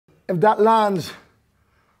if that lands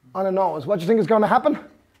on a nose, what do you think is going to happen?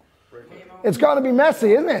 It's going to be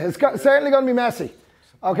messy, isn't it? It's certainly going to be messy.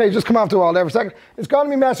 Okay, just come off the wall there for a second. It's going to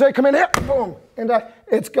be messy. Come in here, boom.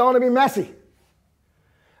 It's going to be messy.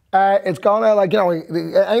 It's going to, like, you know,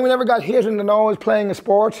 anyone ever got hit in the nose playing a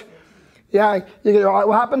sport? Yeah,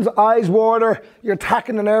 what happens? Eyes water, you're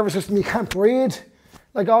attacking the nervous system, you can't breathe.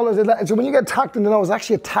 Like all of it. So when you get attacked in the nose, it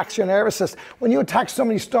actually attacks your nervous system. When you attack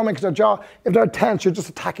somebody's stomach, their jaw, if they're tense, you're just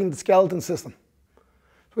attacking the skeleton system.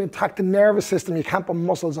 So we attack the nervous system, you can't put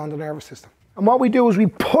muscles on the nervous system. And what we do is we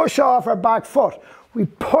push off our back foot. We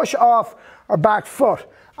push off our back foot.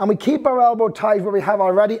 And we keep our elbow tight where we have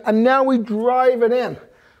already. And now we drive it in.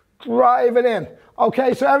 Drive it in.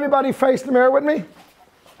 Okay, so everybody face the mirror with me.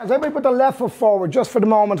 As everybody put the left foot forward just for the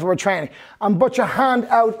moment we're training. And put your hand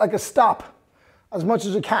out like a stop as much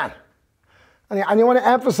as you can. And you want to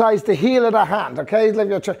emphasize the heel of the hand, okay?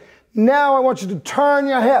 Now I want you to turn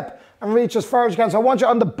your hip and reach as far as you can. So I want you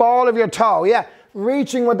on the ball of your toe, yeah?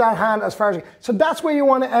 Reaching with that hand as far as you can. So that's where you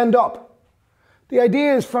want to end up. The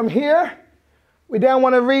idea is from here, we then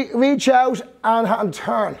want to reach out and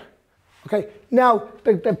turn. Okay, now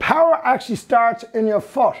the power actually starts in your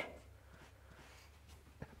foot.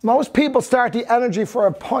 Most people start the energy for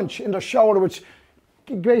a punch in the shoulder, which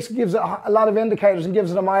basically gives it a lot of indicators and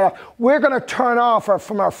gives it a mile. We're going to turn off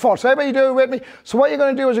from our foot. So everybody do it with me. So what you're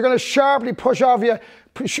going to do is you're going to sharply push off your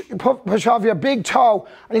big toe,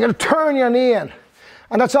 and you're going to turn your knee in.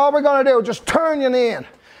 And that's all we're going to do, just turn your knee in.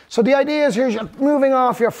 So the idea is here you're moving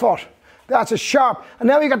off your foot. That's a sharp. And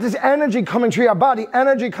now you got this energy coming through your body,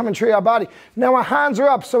 energy coming through your body. Now our hands are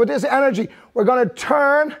up, so with this energy, we're going to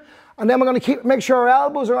turn, and then we're going to make sure our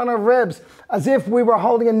elbows are on our ribs, as if we were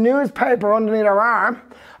holding a newspaper underneath our arm.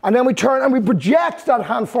 And then we turn and we project that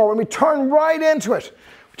hand forward, and we turn right into it.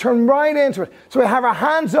 We turn right into it. So we have our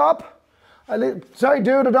hands up. Sorry,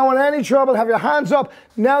 dude, I don't want any trouble. Have your hands up.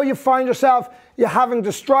 Now you find yourself, you're having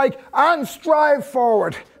to strike and strive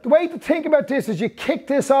forward. The way to think about this is you kick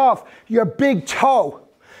this off your big toe.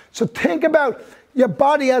 So think about your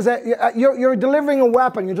body as you're delivering a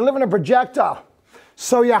weapon, you're delivering a projectile.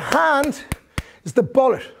 So your hand is the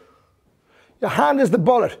bullet. Your hand is the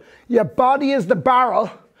bullet. Your body is the barrel.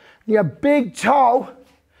 Your big toe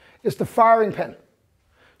is the firing pin.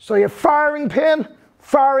 So your firing pin,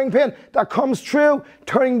 that comes through,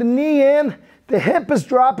 turning the knee in, the hip is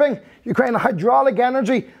dropping, you're creating a hydraulic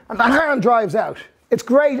energy, and the hand drives out. It's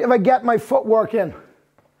great if I get my footwork in.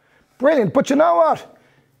 Brilliant, but you know what?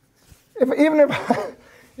 Even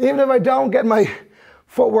if I don't get my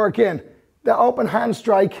footwork in, the open hand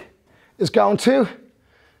strike is going to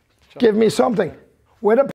give me something. With a